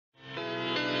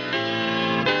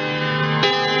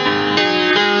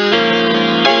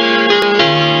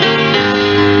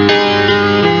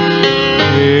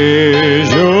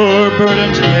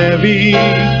weary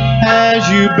as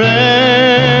you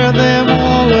bear them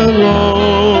all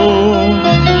alone?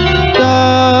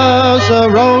 Does the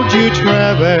road you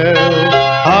travel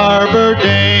harbor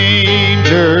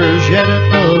dangers yet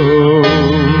unknown?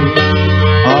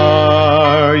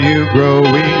 Are you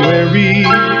growing weary in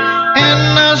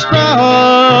the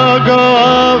struggle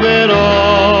of it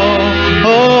all?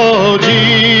 Oh,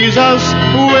 Jesus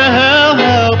will help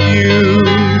you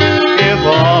if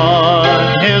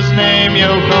on His name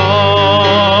you'll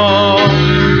call.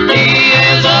 He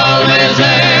is always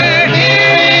there,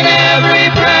 hearing every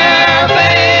prayer,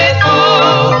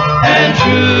 faithful and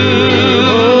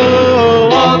true,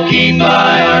 walking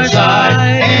by our side.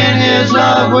 In His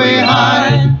love we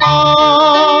hide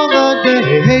All the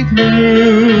day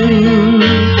through.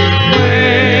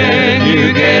 When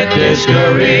you get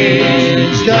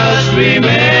discouraged, just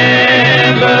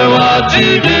remember what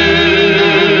to do.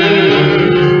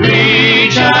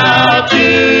 Reach out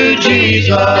to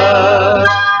Jesus,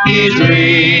 He's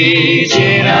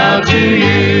reaching out to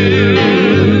you.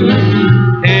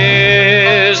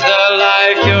 Is the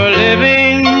life you're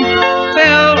living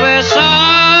filled with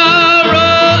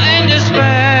sorrow and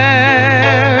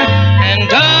despair? And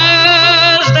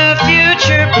does the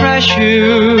future press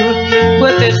you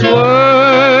with its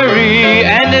worry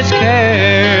and its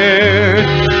care?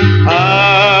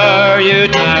 Are you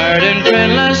tired and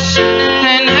friendless?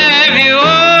 And have you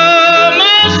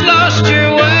almost lost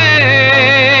your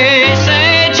way?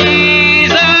 Say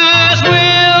Jesus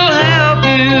will help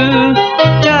you.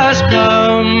 Just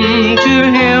come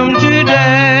to Him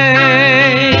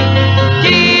today.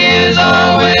 He is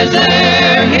always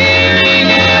there, hearing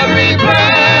every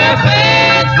prayer,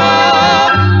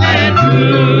 faithful and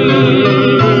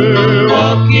true,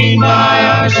 walking by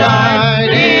our side.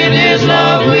 In His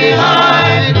love we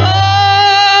hide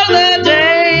all the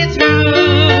day through.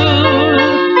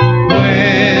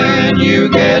 When you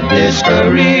get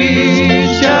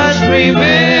discouraged, just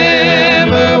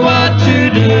remember what to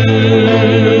do.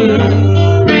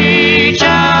 Reach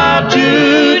out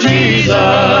to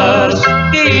Jesus,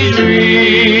 He's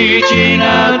reaching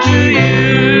out to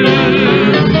you.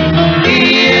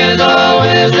 He is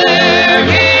always there,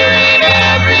 hearing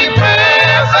every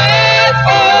prayer,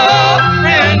 faithful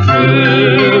and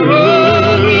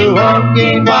true,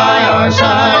 walking by our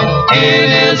side. In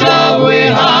His love we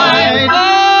hide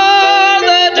all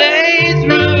the day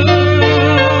through.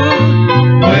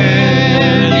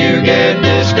 When you get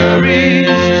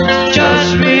discouraged,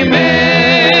 just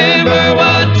remember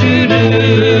what to do.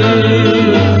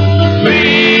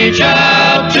 Reach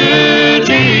out to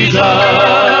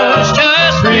Jesus,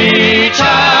 just reach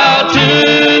out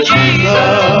to Jesus.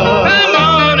 Come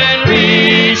on and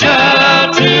reach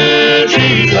out to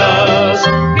Jesus.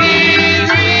 He's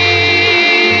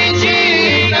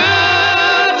reaching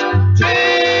out to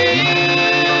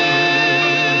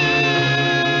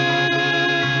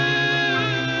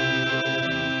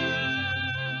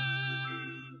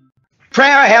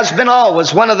Prayer has been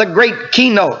always one of the great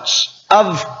keynotes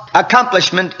of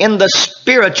accomplishment in the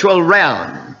spiritual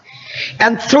realm.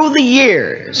 And through the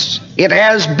years, it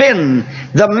has been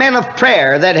the men of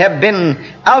prayer that have been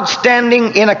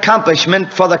outstanding in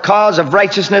accomplishment for the cause of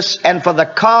righteousness and for the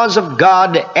cause of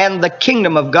God and the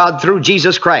kingdom of God through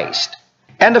Jesus Christ.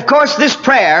 And of course, this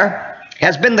prayer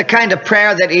has been the kind of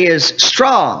prayer that is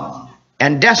strong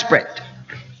and desperate.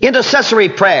 Intercessory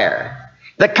prayer,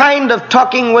 the kind of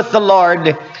talking with the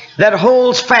Lord that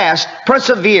holds fast,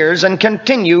 perseveres, and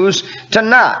continues to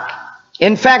knock.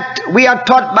 In fact, we are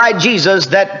taught by Jesus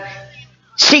that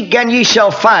seek and ye shall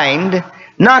find,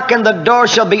 knock and the door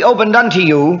shall be opened unto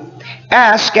you,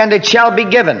 ask and it shall be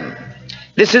given.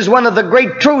 This is one of the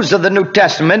great truths of the New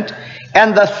Testament,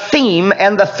 and the theme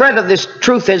and the thread of this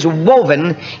truth is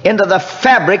woven into the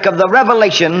fabric of the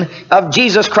revelation of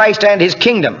Jesus Christ and His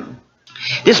kingdom.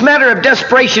 This matter of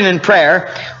desperation in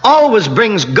prayer always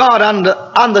brings God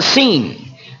on the scene.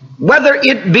 Whether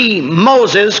it be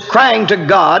Moses crying to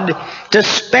God to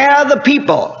spare the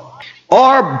people,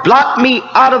 or blot me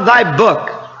out of thy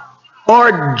book,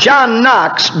 or John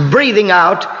Knox breathing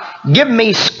out, give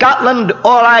me Scotland or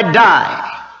I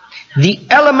die. The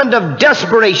element of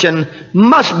desperation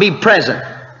must be present.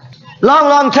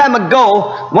 Long time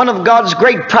ago, one of God's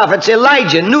great prophets,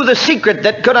 Elijah, knew the secret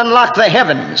that could unlock the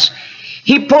heavens.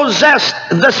 He possessed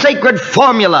the sacred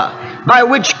formula by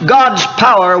which God's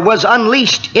power was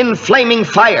unleashed in flaming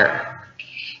fire.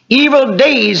 Evil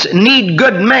days need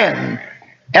good men,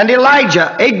 and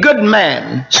Elijah, a good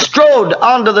man, strode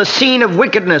onto the scene of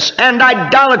wickedness and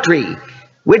idolatry,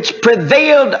 which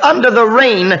prevailed under the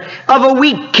reign of a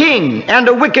weak king and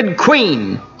a wicked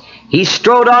queen. He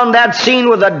strode on that scene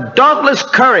with a dauntless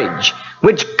courage,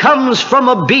 which comes from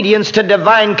obedience to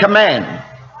divine command.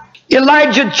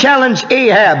 Elijah challenged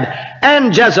Ahab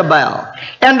and Jezebel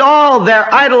and all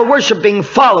their idol-worshiping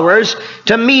followers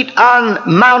to meet on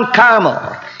Mount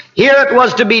Carmel. Here it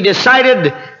was to be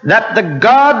decided that the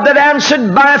God that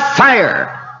answered by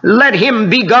fire, let him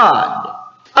be God.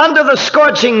 Under the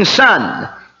scorching sun,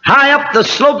 high up the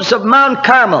slopes of Mount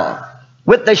Carmel,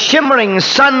 with the shimmering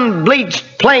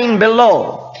sun-bleached plain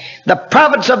below, the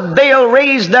prophets of Baal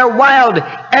raised their wild,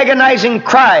 agonizing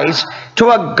cries to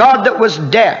a God that was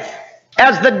deaf.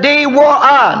 As the day wore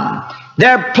on,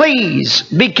 their pleas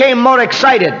became more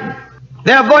excited.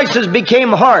 Their voices became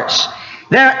hoarse.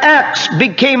 Their acts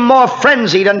became more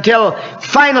frenzied until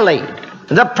finally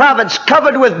the prophets,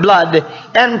 covered with blood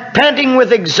and panting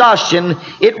with exhaustion,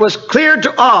 it was clear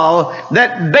to all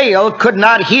that Baal could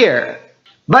not hear.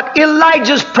 But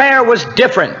Elijah's prayer was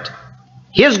different.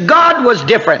 His God was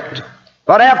different.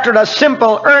 But after a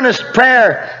simple, earnest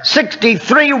prayer,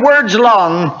 63 words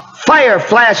long, fire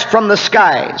flashed from the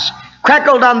skies,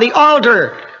 crackled on the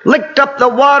altar, licked up the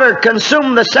water,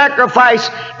 consumed the sacrifice,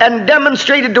 and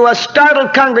demonstrated to a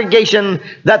startled congregation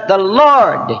that the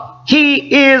Lord,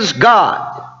 He is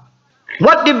God.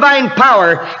 What divine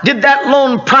power did that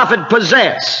lone prophet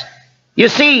possess? You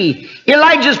see,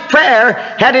 Elijah's prayer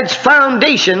had its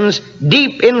foundations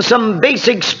deep in some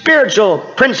basic spiritual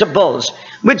principles,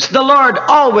 which the Lord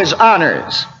always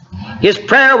honors. His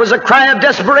prayer was a cry of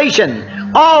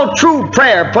desperation. All true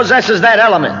prayer possesses that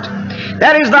element.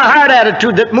 That is the heart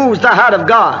attitude that moves the heart of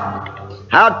God.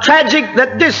 How tragic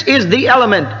that this is the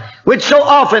element which so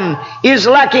often is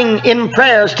lacking in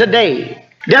prayers today.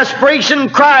 Desperation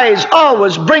cries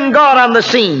always bring God on the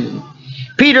scene.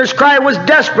 Peter's cry was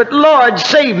desperate, Lord,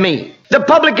 save me. The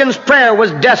publican's prayer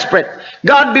was desperate,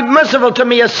 God be merciful to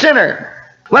me, a sinner.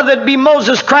 Whether it be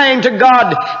Moses crying to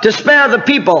God to spare the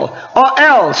people, or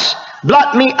else,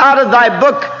 blot me out of thy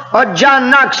book, or John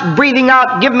Knox breathing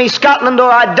out, give me Scotland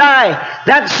or I die,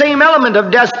 that same element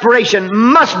of desperation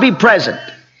must be present.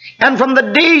 And from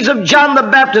the days of John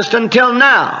the Baptist until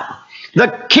now,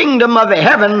 the kingdom of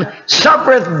heaven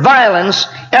suffereth violence,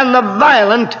 and the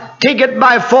violent take it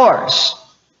by force.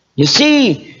 You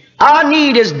see, our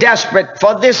need is desperate,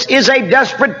 for this is a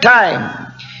desperate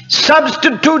time.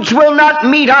 Substitutes will not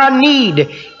meet our need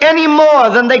any more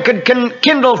than they could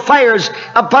kindle fires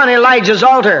upon Elijah's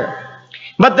altar.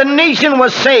 But the nation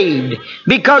was saved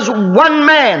because one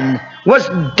man was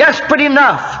desperate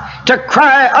enough to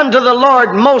cry unto the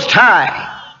Lord Most High.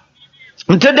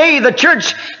 And today the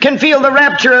church can feel the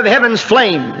rapture of heaven's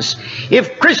flames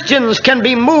if Christians can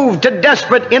be moved to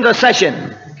desperate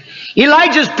intercession.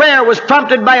 Elijah's prayer was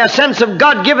prompted by a sense of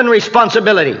God-given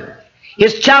responsibility.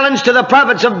 His challenge to the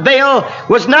prophets of Baal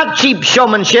was not cheap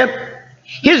showmanship.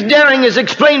 His daring is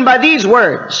explained by these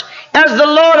words, as the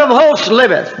Lord of hosts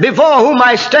liveth, before whom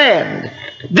I stand.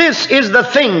 This is the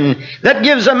thing that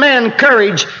gives a man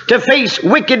courage to face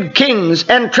wicked kings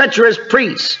and treacherous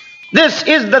priests. This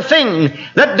is the thing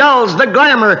that dulls the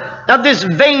glamour of this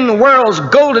vain world's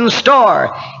golden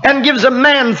store and gives a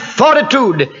man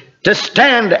fortitude to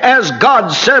stand as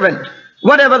God's servant,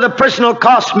 whatever the personal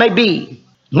cost may be.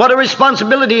 What a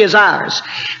responsibility is ours.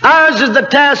 Ours is the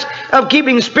task of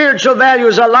keeping spiritual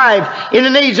values alive in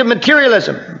an age of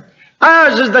materialism.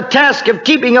 Ours is the task of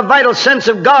keeping a vital sense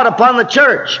of God upon the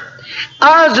church.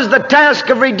 Ours is the task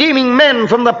of redeeming men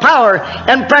from the power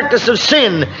and practice of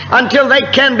sin until they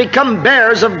can become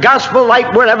bearers of gospel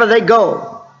light wherever they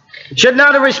go. Should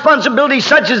not a responsibility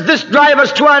such as this drive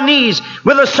us to our knees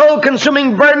with a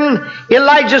soul-consuming burden?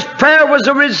 Elijah's prayer was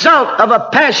a result of a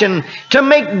passion to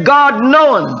make God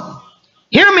known.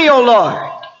 Hear me, O Lord,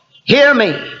 hear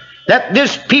me, that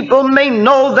this people may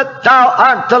know that thou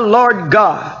art the Lord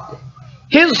God.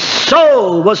 His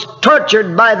soul was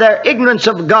tortured by their ignorance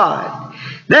of God,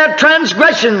 their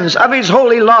transgressions of his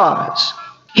holy laws.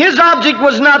 His object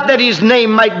was not that his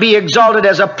name might be exalted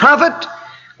as a prophet,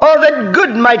 or that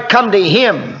good might come to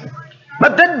him,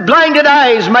 but that blinded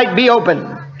eyes might be opened,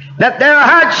 that their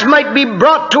hearts might be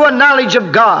brought to a knowledge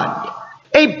of God.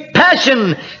 A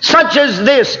passion such as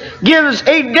this gives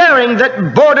a daring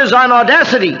that borders on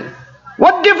audacity.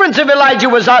 What difference if Elijah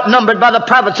was outnumbered by the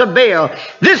prophets of Baal?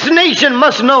 This nation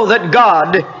must know that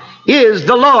God is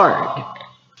the Lord.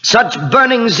 Such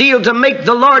burning zeal to make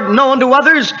the Lord known to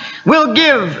others will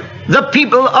give the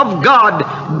people of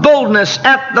God boldness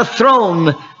at the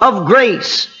throne of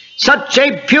grace. Such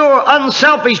a pure,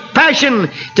 unselfish passion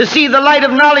to see the light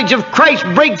of knowledge of Christ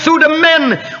break through to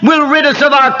men will rid us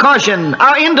of our caution,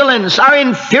 our indolence, our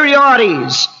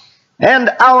inferiorities, and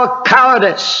our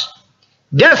cowardice.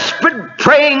 Desperate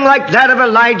praying like that of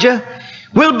Elijah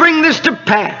will bring this to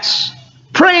pass.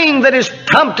 Praying that is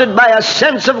prompted by a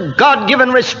sense of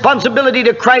God-given responsibility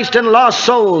to Christ and lost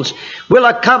souls will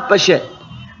accomplish it.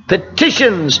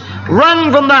 Petitions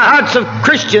wrung from the hearts of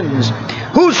Christians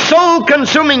whose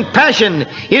soul-consuming passion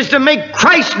is to make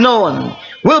Christ known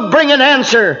will bring an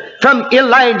answer from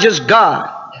Elijah's God.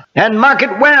 And mark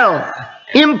it well,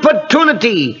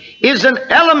 importunity is an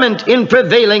element in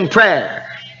prevailing prayer.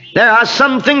 There are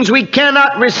some things we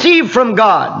cannot receive from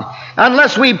God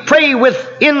unless we pray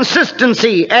with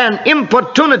insistency and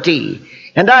importunity.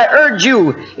 And I urge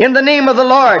you, in the name of the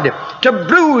Lord, to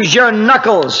bruise your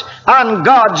knuckles on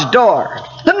God's door.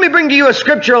 Let me bring to you a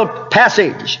scriptural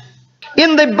passage.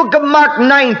 In the book of Mark,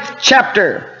 9th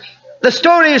chapter, the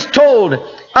story is told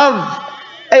of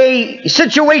a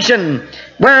situation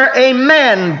where a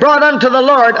man brought unto the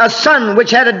Lord a son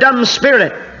which had a dumb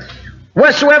spirit.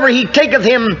 Wheresoever he taketh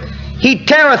him, he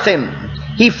teareth him.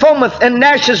 He foameth and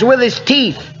gnasheth with his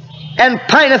teeth, and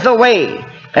pineth away.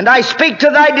 And I spake to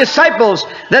thy disciples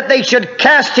that they should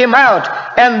cast him out,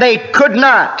 and they could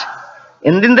not.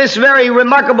 And in this very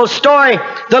remarkable story,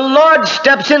 the Lord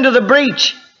steps into the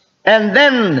breach, and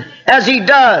then, as he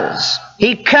does,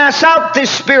 he casts out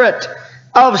this spirit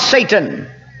of Satan,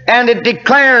 and it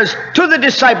declares to the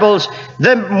disciples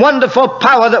the wonderful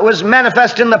power that was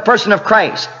manifest in the person of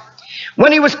Christ.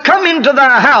 When he was come into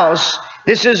their house,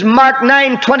 this is Mark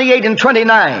 9:28 and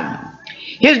 29,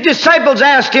 his disciples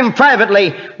asked him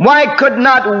privately, why could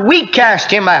not we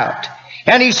cast him out?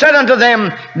 And he said unto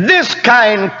them, this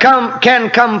kind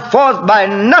can come forth by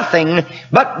nothing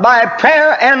but by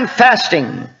prayer and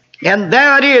fasting. And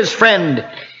there it is, friend,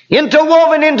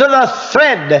 interwoven into the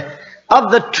thread of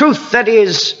the truth that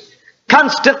is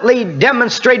constantly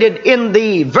demonstrated in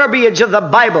the verbiage of the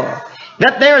Bible,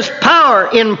 that there's power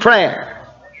in prayer.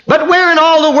 But where in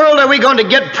all the world are we going to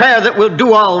get prayer that will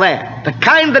do all that? The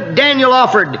kind that Daniel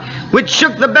offered, which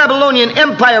shook the Babylonian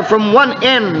Empire from one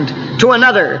end to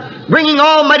another, bringing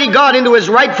Almighty God into his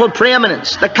rightful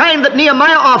preeminence. The kind that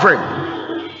Nehemiah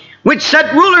offered, which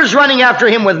set rulers running after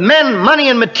him with men, money,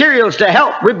 and materials to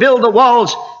help rebuild the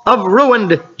walls of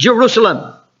ruined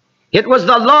Jerusalem. It was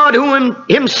the Lord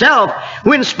himself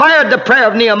who inspired the prayer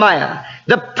of Nehemiah,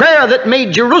 the prayer that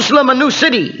made Jerusalem a new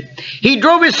city. He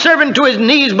drove his servant to his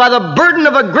knees by the burden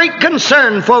of a great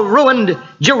concern for ruined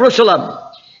Jerusalem.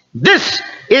 This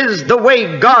is the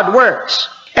way God works.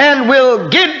 And will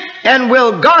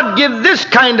God give this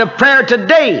kind of prayer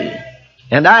today?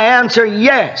 And I answer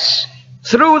yes.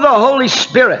 Through the Holy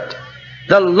Spirit,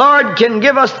 the Lord can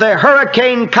give us the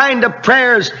hurricane kind of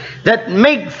prayers that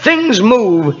make things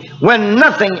move when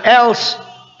nothing else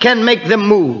can make them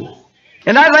move.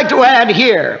 And I'd like to add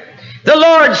here, the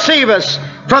Lord save us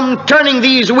from turning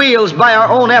these wheels by our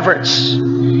own efforts.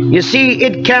 You see,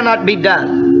 it cannot be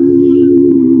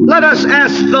done. Let us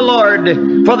ask the Lord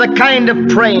for the kind of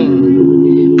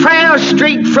praying, prayer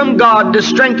straight from God to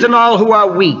strengthen all who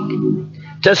are weak,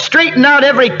 to straighten out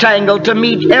every tangle, to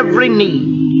meet every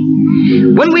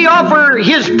need. When we offer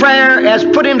his prayer as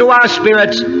put into our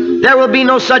spirits, there will be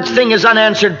no such thing as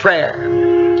unanswered prayer.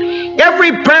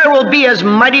 Every prayer will be as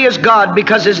mighty as God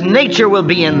because his nature will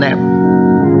be in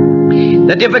them.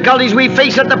 The difficulties we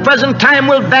face at the present time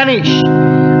will vanish.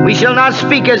 We shall not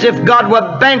speak as if God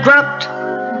were bankrupt.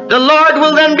 The Lord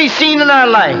will then be seen in our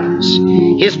lives.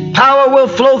 His power will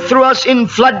flow through us in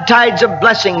flood tides of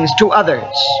blessings to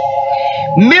others.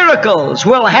 Miracles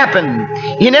will happen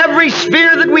in every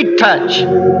sphere that we touch.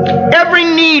 Every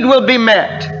need will be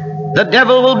met. The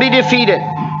devil will be defeated.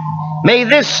 May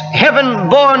this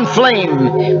heaven-born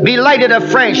flame be lighted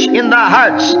afresh in the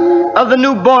hearts of the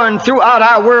newborn throughout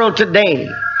our world today.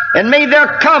 And may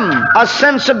there come a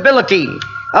sensibility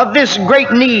of this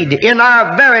great need in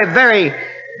our very, very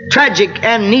tragic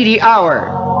and needy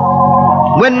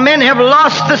hour, when men have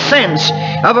lost the sense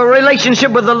of a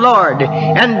relationship with the Lord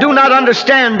and do not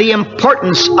understand the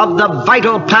importance of the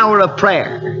vital power of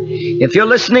prayer. If you're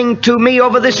listening to me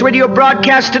over this radio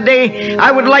broadcast today,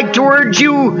 I would like to urge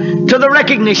you to the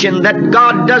recognition that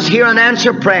God does hear and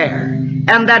answer prayer,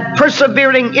 and that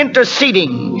persevering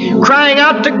interceding, crying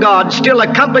out to God, still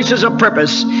accomplishes a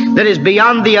purpose that is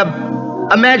beyond the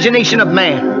imagination of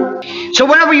man. So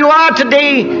wherever you are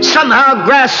today, somehow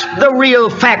grasp the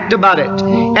real fact about it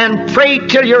and pray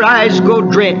till your eyes go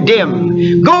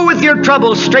dim. Go with your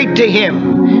troubles straight to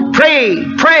him.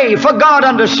 Pray, for God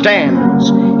understands.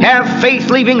 Have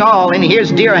faith, leaving all in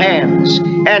his dear hands,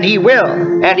 and he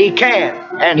will, and he can,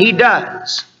 and he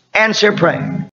does answer prayer.